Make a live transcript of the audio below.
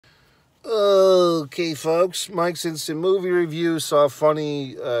Okay, folks, Mike's Instant Movie Review. Saw a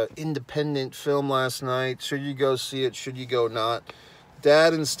funny independent film last night. Should you go see it? Should you go not?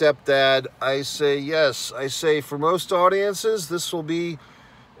 Dad and Stepdad, I say yes. I say for most audiences, this will be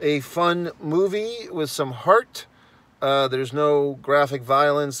a fun movie with some heart. There's no graphic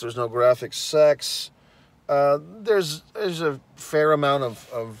violence. There's no graphic sex. There's a fair amount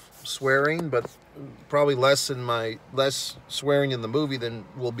of swearing, but probably less swearing in the movie than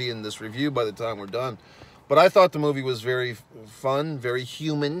will be in this review by the time we're done. But I thought the movie was very fun, very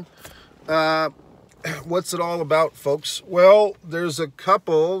human. What's it all about, folks? Well, there's a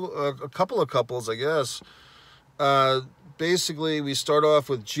couple of couples, I guess. Basically, we start off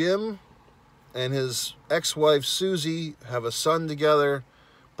with Jim and his ex-wife Susie have a son together,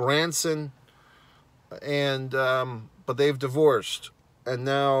 Branson, and but they've divorced, and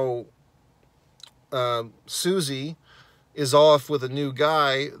now Susie is off with a new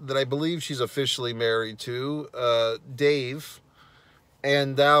guy that I believe she's officially married to, Dave,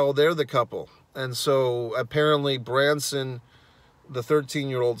 and now they're the couple. And so apparently Branson, the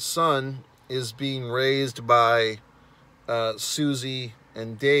 13-year-old son, is being raised by Susie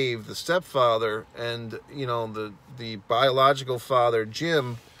and Dave, the stepfather, and you know the biological father,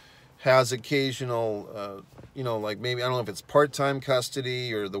 Jim, has occasional, like maybe, I don't know if it's part-time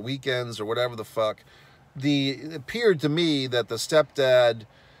custody or the weekends or whatever the fuck. It appeared to me that the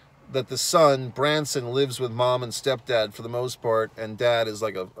son, Branson, lives with mom and stepdad for the most part, and dad is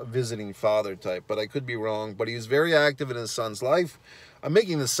like a visiting father type, but I could be wrong. But he's very active in his son's life. I'm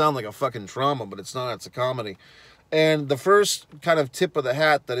making this sound like a fucking drama, but it's not, it's a comedy. And the first kind of tip of the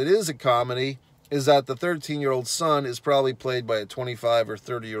hat that it is a comedy is that the 13-year-old son is probably played by a 25 or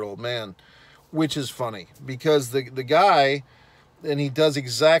 30-year-old man, which is funny because the guy, and he does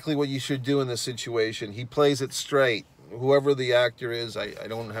exactly what you should do in this situation. He plays it straight. Whoever the actor is, I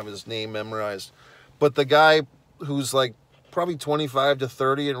don't have his name memorized, but the guy who's like probably 25 to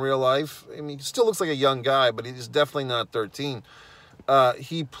 30 in real life, I mean, he still looks like a young guy, but he's definitely not 13.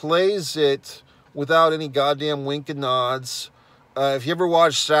 He plays it without any goddamn wink and nods. If you ever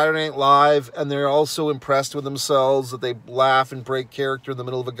watch Saturday Night Live and they're also impressed with themselves, that they laugh and break character in the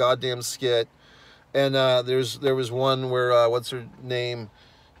middle of a goddamn skit. And there was one where, what's her name?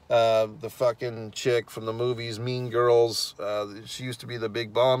 The fucking chick from the movies, Mean Girls. She used to be the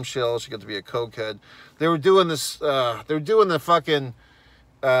big bombshell. She got to be a cokehead. They were doing this, they were doing the fucking,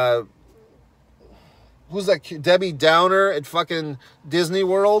 who's that? Debbie Downer at fucking Disney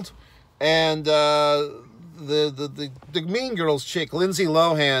World. And the Mean Girls chick, Lindsay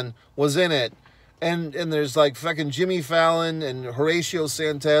Lohan, was in it. And there's like fucking Jimmy Fallon and Horatio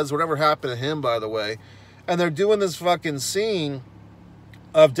Santos, whatever happened to him, by the way. And they're doing this fucking scene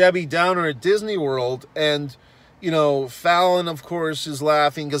of Debbie Downer at Disney World. And, you know, Fallon, of course, is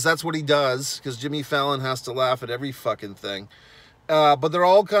laughing because that's what he does. Because Jimmy Fallon has to laugh at every fucking thing. But they're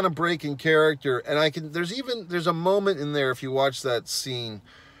all kind of breaking character. And there's a moment in there, if you watch that scene,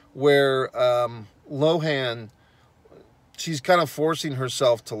 where Lohan, she's kind of forcing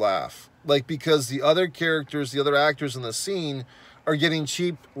herself to laugh. Like, because the other characters, the other actors in the scene are getting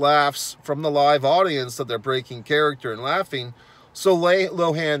cheap laughs from the live audience that they're breaking character and laughing. So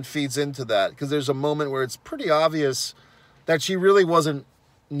Lohan feeds into that, because there's a moment where it's pretty obvious that she really wasn't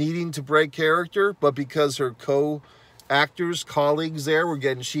needing to break character, but because her co-actors, colleagues there were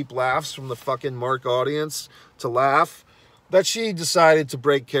getting cheap laughs from the fucking Mark audience to laugh, that she decided to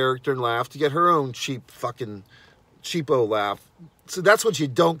break character and laugh to get her own cheap fucking cheapo laugh. So that's what you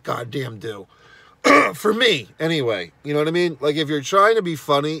don't goddamn do. For me, anyway. You know what I mean? Like, if you're trying to be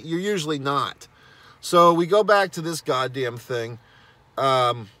funny, you're usually not. So we go back to this goddamn thing.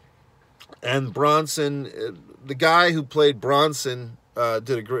 And Bronson, the guy who played Bronson, he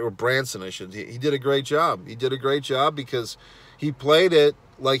did a great job. He did a great job because he played it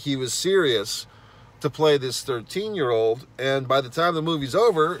like he was serious to play this 13-year-old, and by the time the movie's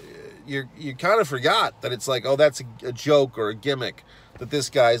over, you kind of forgot that it's like, oh, that's a joke or a gimmick, that this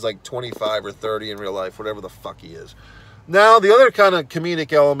guy's like 25 or 30 in real life, whatever the fuck he is. Now, the other kind of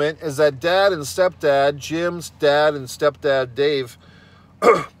comedic element is that dad and stepdad, Jim's dad and stepdad Dave,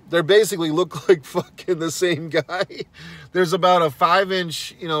 they basically look like fucking the same guy. There's about a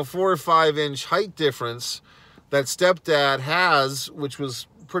 5-inch, 4 or 5 inch height difference that stepdad has, which was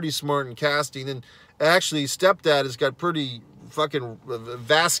pretty smart in casting. And actually, stepdad has got pretty fucking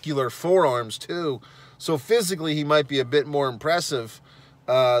vascular forearms too. So physically, he might be a bit more impressive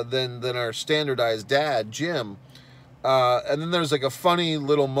than our standardized dad, Jim. And then there's like a funny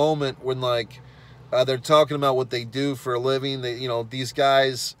little moment when like they're talking about what they do for a living. These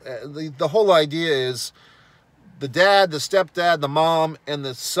guys, the whole idea is the dad, the stepdad, the mom, and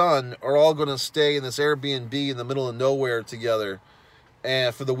the son are all going to stay in this Airbnb in the middle of nowhere together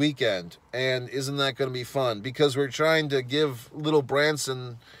and for the weekend. And isn't that going to be fun? Because we're trying to give little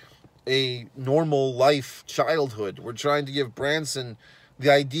Branson a normal life childhood. We're trying to give Branson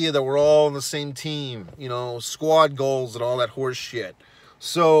the idea that we're all on the same team, you know, squad goals and all that horse shit.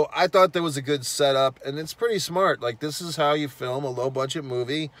 So I thought that was a good setup, and it's pretty smart. Like, this is how you film a low-budget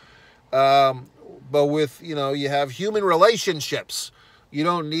movie. But with, you know, you have human relationships. You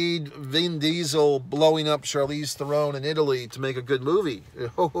don't need Vin Diesel blowing up Charlize Theron in Italy to make a good movie.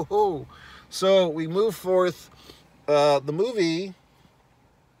 Ho, ho, ho. So we move forth. The movie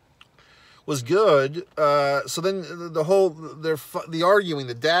was good. So then the arguing,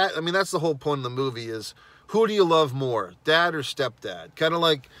 the dad, I mean, that's the whole point of the movie is, who do you love more, dad or stepdad? Kind of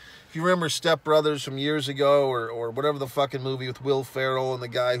like, if you remember Step Brothers from years ago, or whatever the fucking movie with Will Ferrell and the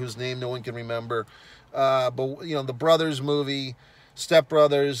guy whose name no one can remember. But, you know, the Brothers movie, Step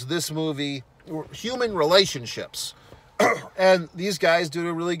Brothers, this movie, human relationships. And these guys do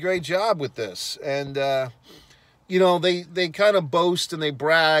a really great job with this. And, you know, they kind of boast and they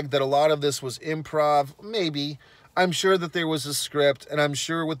brag that a lot of this was improv. Maybe. I'm sure that there was a script, and I'm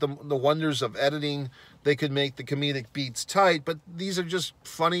sure with the wonders of editing, they could make the comedic beats tight, but these are just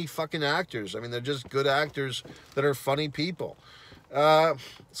funny fucking actors. I mean, they're just good actors that are funny people.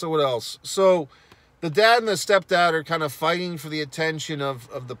 So what else? So the dad and the stepdad are kind of fighting for the attention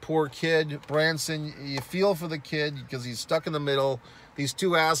of the poor kid, Branson. You feel for the kid because he's stuck in the middle. These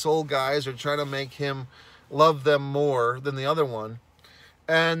two asshole guys are trying to make him love them more than the other one.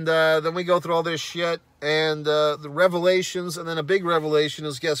 And then we go through all this shit and the revelations. And then a big revelation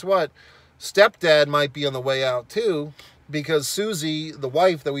is, guess what? Stepdad might be on the way out too, because Susie, the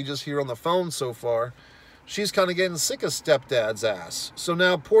wife that we just hear on the phone so far, she's kind of getting sick of stepdad's ass. So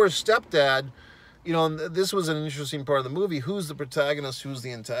now poor stepdad, you know, and this was an interesting part of the movie. Who's the protagonist? Who's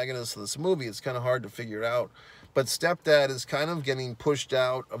the antagonist of this movie? It's kind of hard to figure out. But stepdad is kind of getting pushed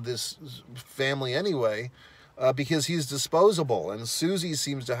out of this family anyway, because he's disposable. And Susie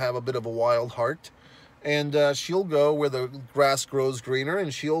seems to have a bit of a wild heart. And she'll go where the grass grows greener,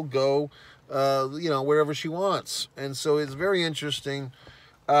 and she'll go, you know, wherever she wants. And so it's very interesting.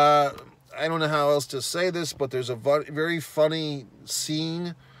 I don't know how else to say this, but there's a very funny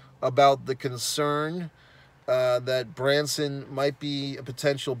scene about the concern that Branson might be a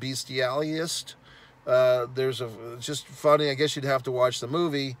potential bestialist. It's just funny. I guess you'd have to watch the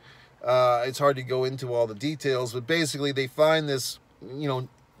movie. It's hard to go into all the details, but basically they find this, you know,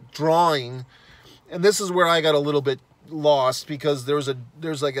 drawing. And this is where I got a little bit lost, because there's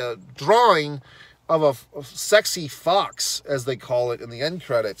like a drawing of a sexy fox, as they call it in the end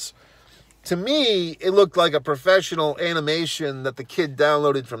credits. To me, it looked like a professional animation that the kid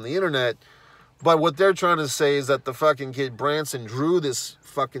downloaded from the internet. But what they're trying to say is that the fucking kid Branson drew this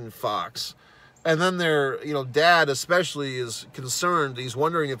fucking fox. And then their, you know, dad especially is concerned. He's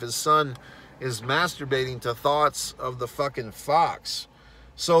wondering if his son is masturbating to thoughts of the fucking fox.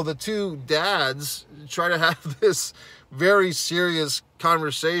 So the two dads try to have this very serious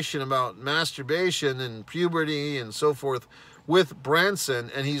conversation about masturbation and puberty and so forth with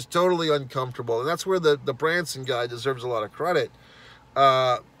Branson, and he's totally uncomfortable. And that's where the Branson guy deserves a lot of credit,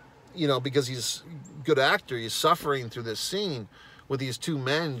 you know, because he's a good actor. He's suffering through this scene with these two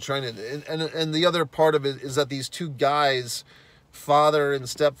men trying to... And the other part of it is that these two guys, father and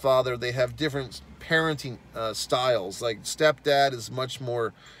stepfather, they have different parenting styles. Like stepdad is much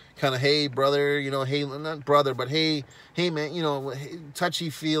more kind of, hey brother, you know, hey, not brother, but hey man, you know,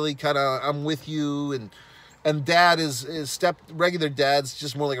 touchy-feely kind of, I'm with you. And dad is regular dad's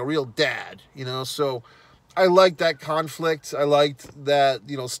just more like a real dad, you know. So I liked that conflict. I liked that,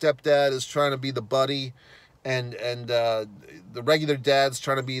 you know, stepdad is trying to be the buddy, and the regular dad's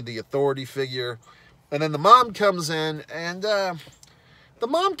trying to be the authority figure. And then the mom comes in, and the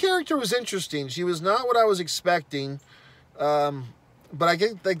mom character was interesting. She was not what I was expecting, but I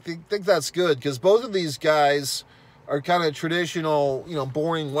think that's good, because both of these guys are kind of traditional, you know,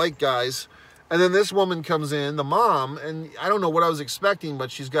 boring white guys. And then this woman comes in, the mom, and I don't know what I was expecting,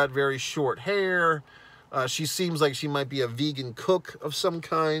 but she's got very short hair. She seems like she might be a vegan cook of some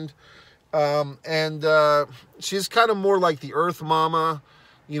kind. And she's kind of more like the Earth Mama,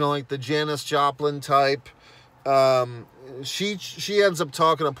 you know, like the Janis Joplin type. She ends up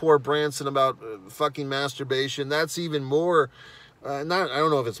talking to poor Branson about fucking masturbation. That's even more... I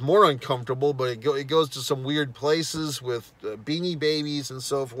don't know if it's more uncomfortable, but it goes to some weird places with Beanie Babies and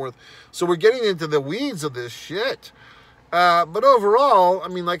so forth. So we're getting into the weeds of this shit. But overall, I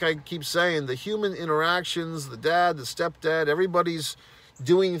mean, like I keep saying, the human interactions, the dad, the stepdad, everybody's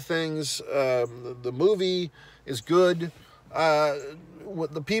doing things. The movie is good.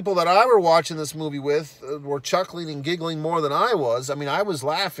 The people that I were watching this movie with were chuckling and giggling more than I was. I mean, I was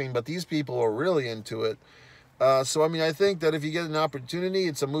laughing, but these people are really into it. So, I mean, I think that if you get an opportunity,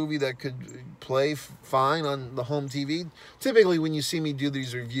 it's a movie that could play fine on the home TV. Typically, when you see me do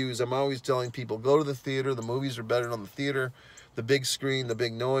these reviews, I'm always telling people, go to the theater. The movies are better on the theater. The big screen, the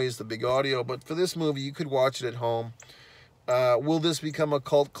big noise, the big audio. But for this movie, you could watch it at home. Will this become a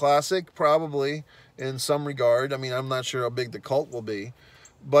cult classic? Probably, in some regard. I mean, I'm not sure how big the cult will be.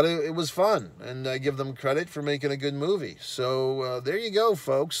 But it was fun, and I give them credit for making a good movie. So there you go,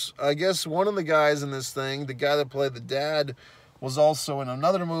 folks. I guess one of the guys in this thing, the guy that played the dad, was also in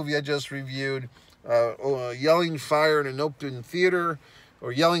another movie I just reviewed, Yelling Fire in an Open Theater,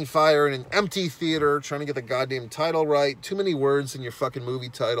 or Yelling Fire in an Empty Theater, trying to get the goddamn title right. Too many words in your fucking movie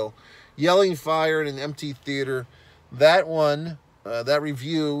title. Yelling Fire in an Empty Theater. That one, that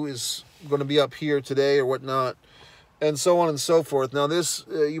review is going to be up here today or whatnot. And so on and so forth. Now this,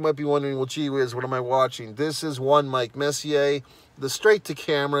 you might be wondering, well, gee whiz, what am I watching? This is one Mike Messier, the straight to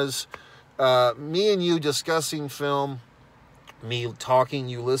cameras, me and you discussing film, me talking,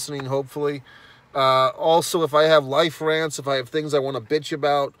 you listening, hopefully. Also, if I have life rants, if I have things I want to bitch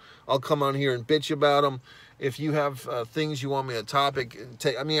about, I'll come on here and bitch about them. If you have things you want me to topic,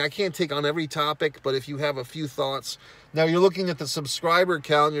 I mean, I can't take on every topic, but if you have a few thoughts. Now, you're looking at the subscriber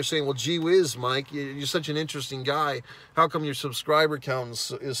count, and you're saying, well, gee whiz, Mike, you're such an interesting guy. How come your subscriber count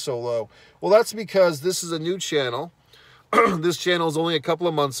is so low? Well, that's because this is a new channel. This channel is only a couple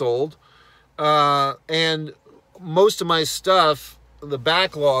of months old. And most of my stuff, the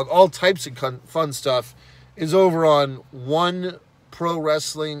backlog, all types of fun stuff, is over on one pro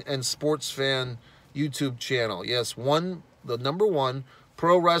wrestling and sports fan YouTube channel. Yes, the number one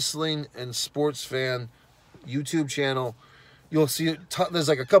pro wrestling and sports fan YouTube channel. You'll see there's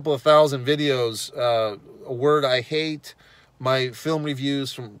like a couple of thousand videos. A Word I Hate, my film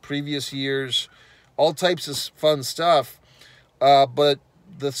reviews from previous years, all types of fun stuff. But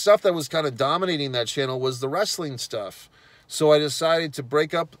the stuff that was kind of dominating that channel was the wrestling stuff. So I decided to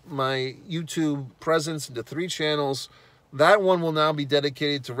break up my YouTube presence into 3 channels. That one will now be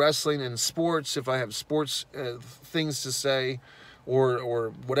dedicated to wrestling and sports, if I have sports things to say, or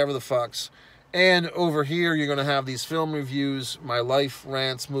whatever the fucks. And over here, you're going to have these film reviews, my life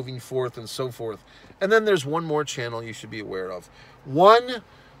rants moving forth, and so forth. And then there's one more channel you should be aware of. One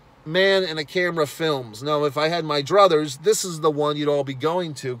Man and a Camera Films. Now, if I had my druthers, this is the one you'd all be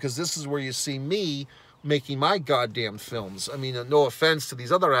going to, because this is where you see me making my goddamn films. I mean, no offense to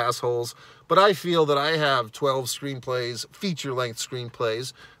these other assholes, but I feel that I have 12 screenplays, feature-length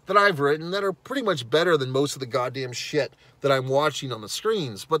screenplays, that I've written that are pretty much better than most of the goddamn shit that I'm watching on the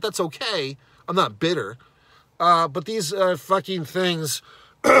screens. But that's okay. I'm not bitter. But these fucking things,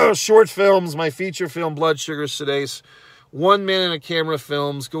 short films, my feature film, Blood Sugar Sedace, One Man and a Camera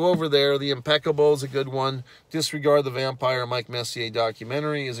Films, go over there. The Impeccable is a good one. Disregard the Vampire, Mike Messier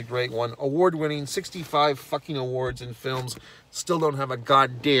documentary is a great one. Award-winning, 65 fucking awards in films. Still don't have a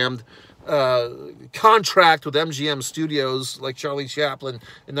goddamn contract with MGM Studios like Charlie Chaplin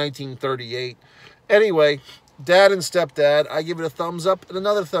in 1938. Anyway, Dad and Stepdad, I give it a thumbs up and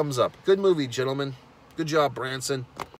another thumbs up. Good movie, gentlemen. Good job, Branson.